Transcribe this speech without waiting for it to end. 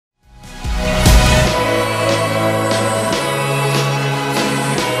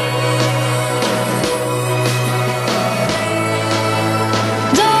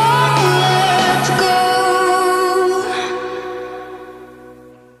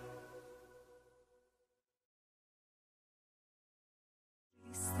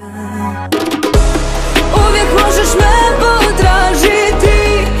Uvijek možeš me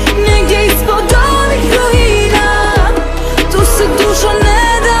potražiti negdje ispod ovih ruina. Tu se duša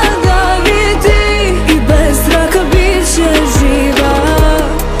ne da daviti i bez zraka bit će živa.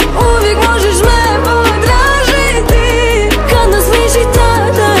 Uvijek možeš me potražiti kad nas bliži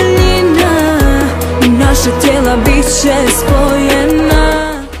ta daljina i naša tijela bit će spojena.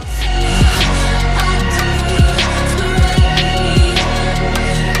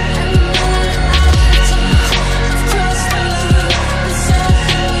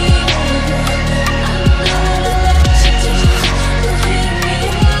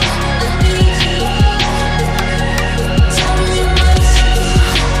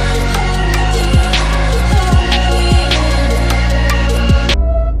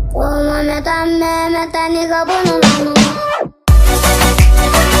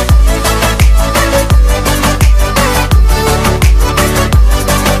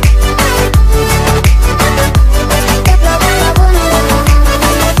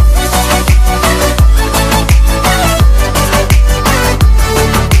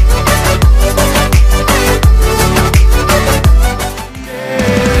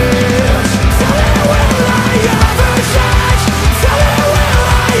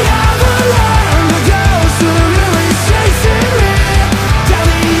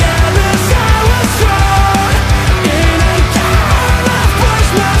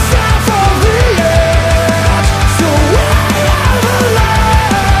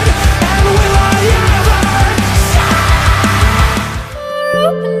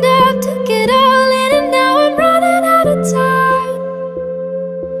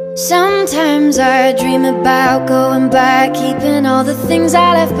 Sometimes I dream about going back, keeping all the things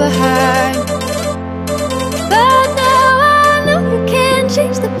I left behind. But now I know you can't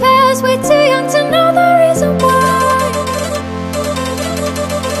change the past, way too young to know the reason why.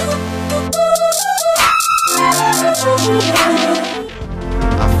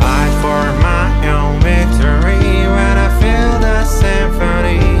 I fight for my own victory when I feel the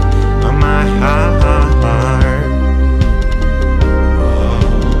symphony of my heart.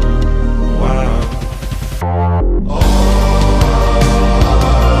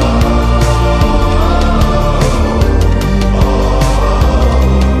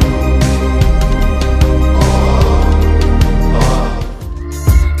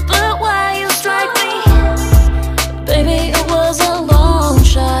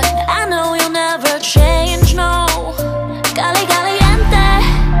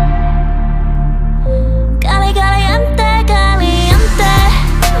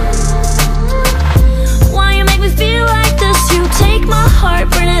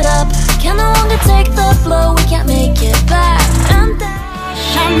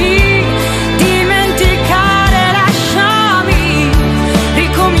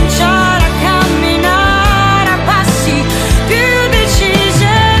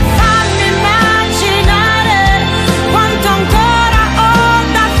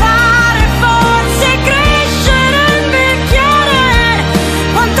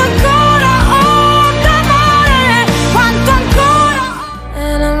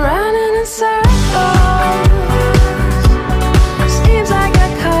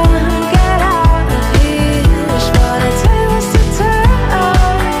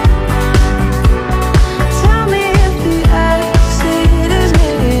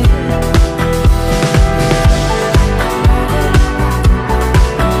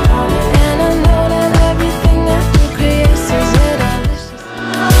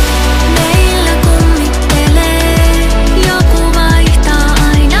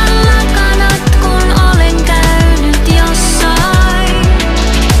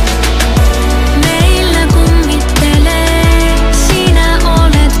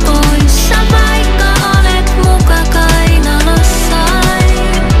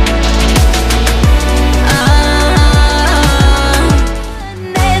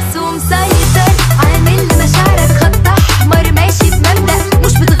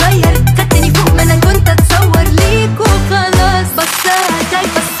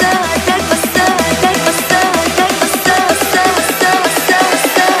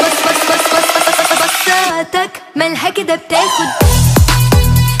 مالها كده بتاخد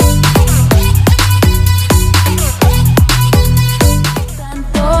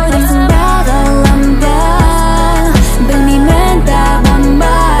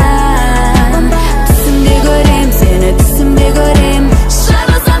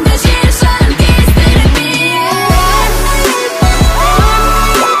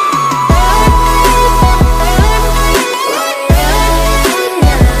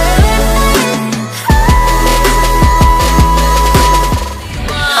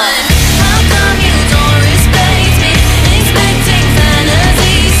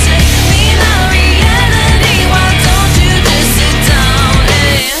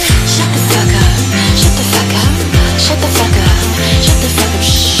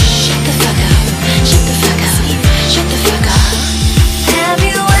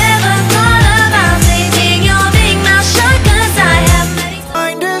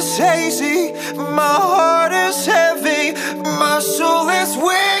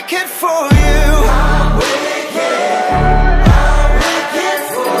for you. I'm wicked. I'm wicked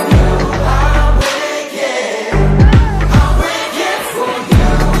for you. I'm wicked. I'm wicked for you.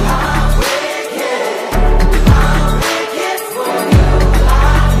 I'm wicked. I'm wicked for you.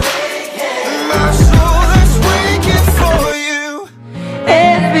 I'm wicked. My soul is wicked for you.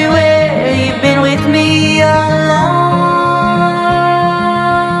 Everywhere you've been with me all along.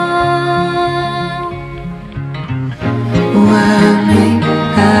 Why me?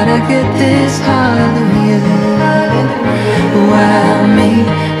 How'd I get this hallelujah? Why me?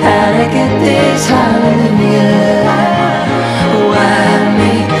 How'd I get this hallelujah? Why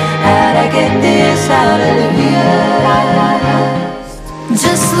me? How'd I get this hallelujah?